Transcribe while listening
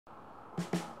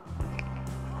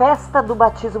Festa do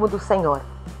Batismo do Senhor.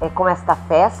 É com esta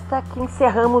festa que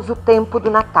encerramos o tempo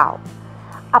do Natal.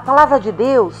 A Palavra de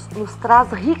Deus nos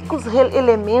traz ricos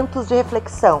elementos de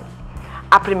reflexão.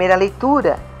 A primeira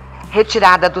leitura,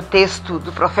 retirada do texto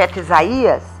do profeta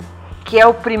Isaías, que é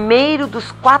o primeiro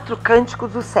dos 4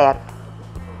 cânticos do servo.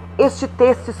 Este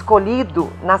texto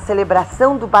escolhido na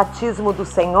celebração do batismo do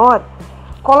Senhor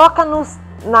coloca-nos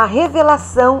na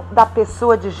revelação da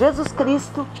pessoa de Jesus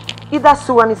Cristo e da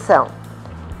sua missão.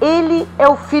 Ele é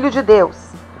o Filho de Deus,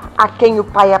 a quem o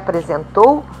Pai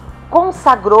apresentou,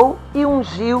 consagrou e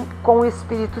ungiu com o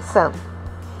Espírito Santo.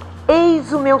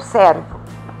 Eis o meu servo.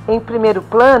 Em primeiro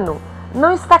plano,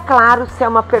 não está claro se é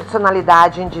uma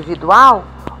personalidade individual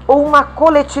ou uma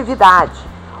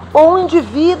coletividade, ou um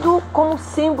indivíduo como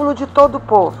símbolo de todo o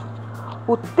povo.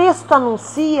 O texto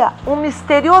anuncia um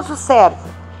misterioso servo,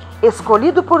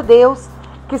 escolhido por Deus,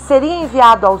 que seria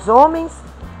enviado aos homens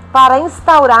para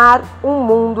instaurar um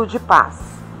mundo de paz.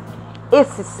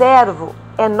 Esse servo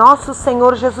é nosso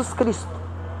Senhor Jesus Cristo,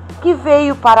 que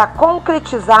veio para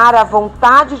concretizar a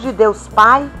vontade de Deus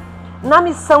Pai na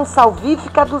missão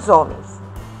salvífica dos homens.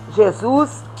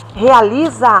 Jesus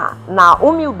realiza na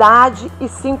humildade e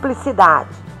simplicidade,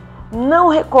 não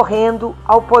recorrendo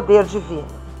ao poder divino.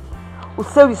 O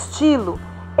seu estilo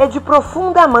é de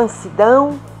profunda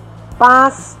mansidão,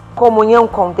 paz, comunhão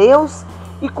com Deus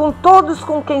e com todos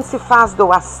com quem se faz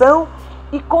doação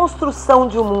e construção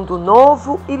de um mundo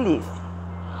novo e livre.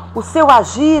 O seu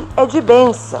agir é de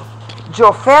bênção, de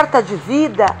oferta de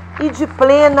vida e de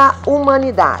plena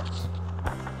humanidade.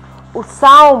 O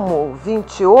Salmo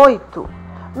 28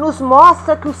 nos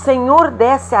mostra que o Senhor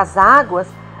desce às águas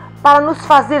para nos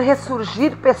fazer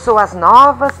ressurgir pessoas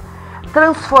novas,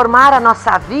 transformar a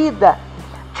nossa vida,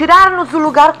 tirar-nos do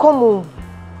lugar comum.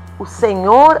 O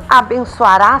Senhor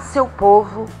abençoará seu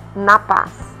povo na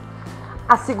paz.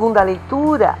 A segunda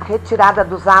leitura, retirada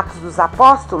dos Atos dos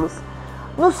Apóstolos,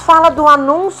 nos fala do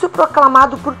anúncio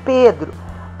proclamado por Pedro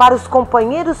para os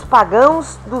companheiros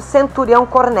pagãos do centurião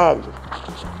Cornélio.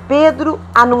 Pedro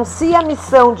anuncia a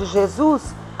missão de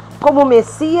Jesus como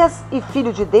Messias e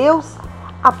Filho de Deus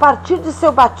a partir de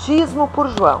seu batismo por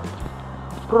João.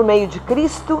 Por meio de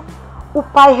Cristo, o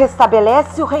Pai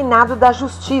restabelece o reinado da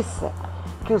justiça,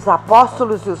 que os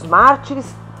apóstolos e os mártires,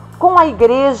 com a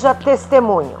igreja,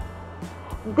 testemunham.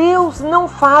 Deus não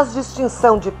faz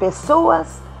distinção de pessoas,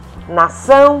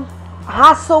 nação,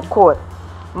 raça ou cor,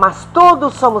 mas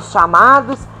todos somos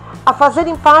chamados a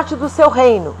fazerem parte do seu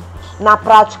reino, na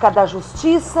prática da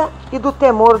justiça e do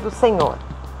temor do Senhor.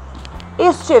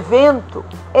 Este evento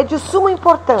é de suma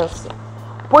importância,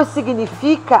 pois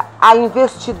significa a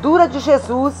investidura de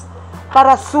Jesus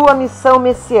para a sua missão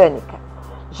messiânica.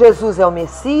 Jesus é o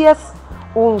Messias,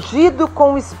 ungido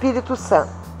com o Espírito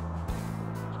Santo.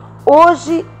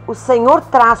 Hoje, o Senhor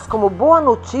traz como boa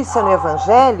notícia no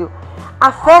Evangelho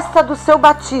a festa do seu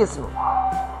batismo.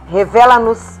 Revela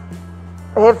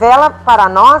para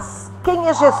nós quem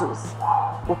é Jesus,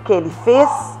 o que ele fez,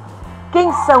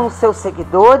 quem são os seus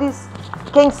seguidores,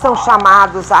 quem são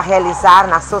chamados a realizar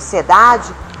na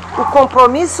sociedade o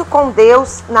compromisso com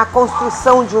Deus na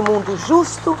construção de um mundo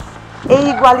justo e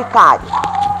igualitário.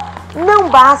 Não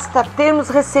basta termos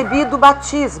recebido o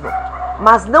batismo,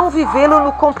 mas não vivê-lo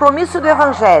no compromisso do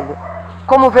Evangelho,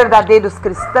 como verdadeiros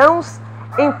cristãos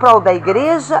em prol da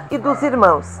Igreja e dos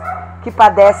irmãos, que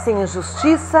padecem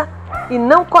injustiça e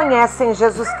não conhecem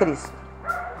Jesus Cristo.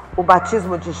 O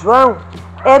batismo de João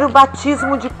era o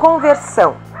batismo de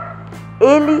conversão.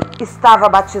 Ele estava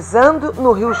batizando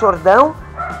no Rio Jordão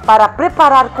para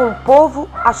preparar com o povo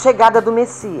a chegada do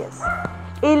Messias.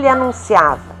 Ele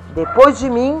anunciava: depois de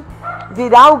mim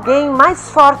virá alguém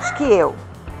mais forte que eu.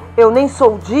 Eu nem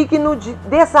sou digno de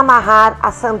desamarrar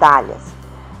as sandálias.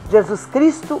 Jesus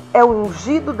Cristo é o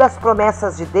ungido das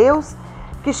promessas de Deus,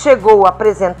 que chegou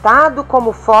apresentado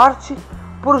como forte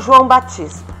por João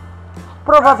Batista.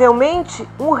 Provavelmente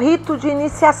um rito de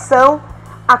iniciação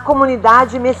à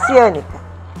comunidade messiânica.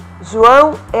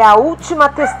 João é a última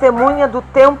testemunha do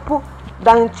tempo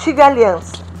da antiga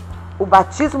aliança. O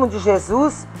batismo de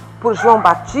Jesus por João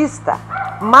Batista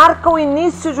marca o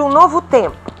início de um novo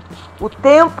tempo. O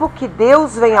tempo que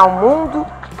Deus vem ao mundo,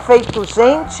 feito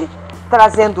gente,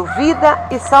 trazendo vida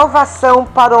e salvação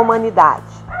para a humanidade.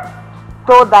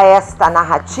 Toda esta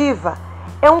narrativa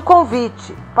é um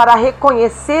convite para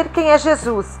reconhecer quem é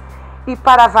Jesus e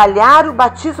para avaliar o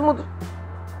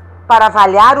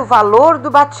valor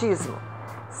do batismo,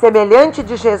 semelhante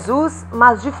de Jesus,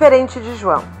 mas diferente de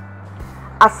João.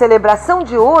 A celebração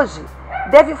de hoje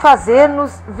deve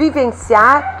fazer-nos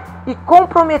vivenciar e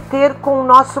comprometer com o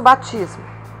nosso batismo,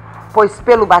 pois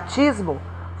pelo batismo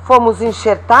fomos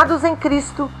enxertados em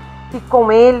Cristo e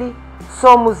com Ele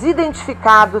somos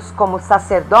identificados como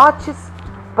sacerdotes,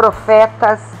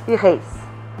 profetas e reis.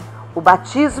 O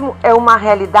batismo é uma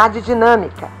realidade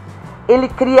dinâmica. Ele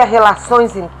cria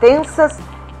relações intensas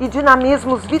e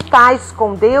dinamismos vitais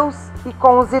com Deus e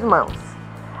com os irmãos.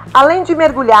 Além de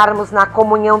mergulharmos na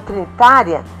comunhão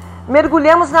trinitária,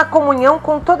 mergulhamos na comunhão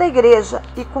com toda a Igreja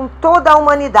e com toda a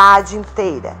humanidade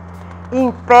inteira. E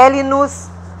impele-nos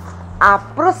a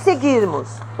prosseguirmos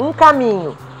um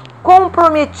caminho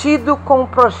comprometido com o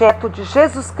projeto de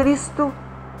Jesus Cristo,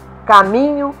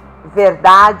 caminho,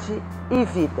 verdade e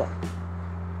vida.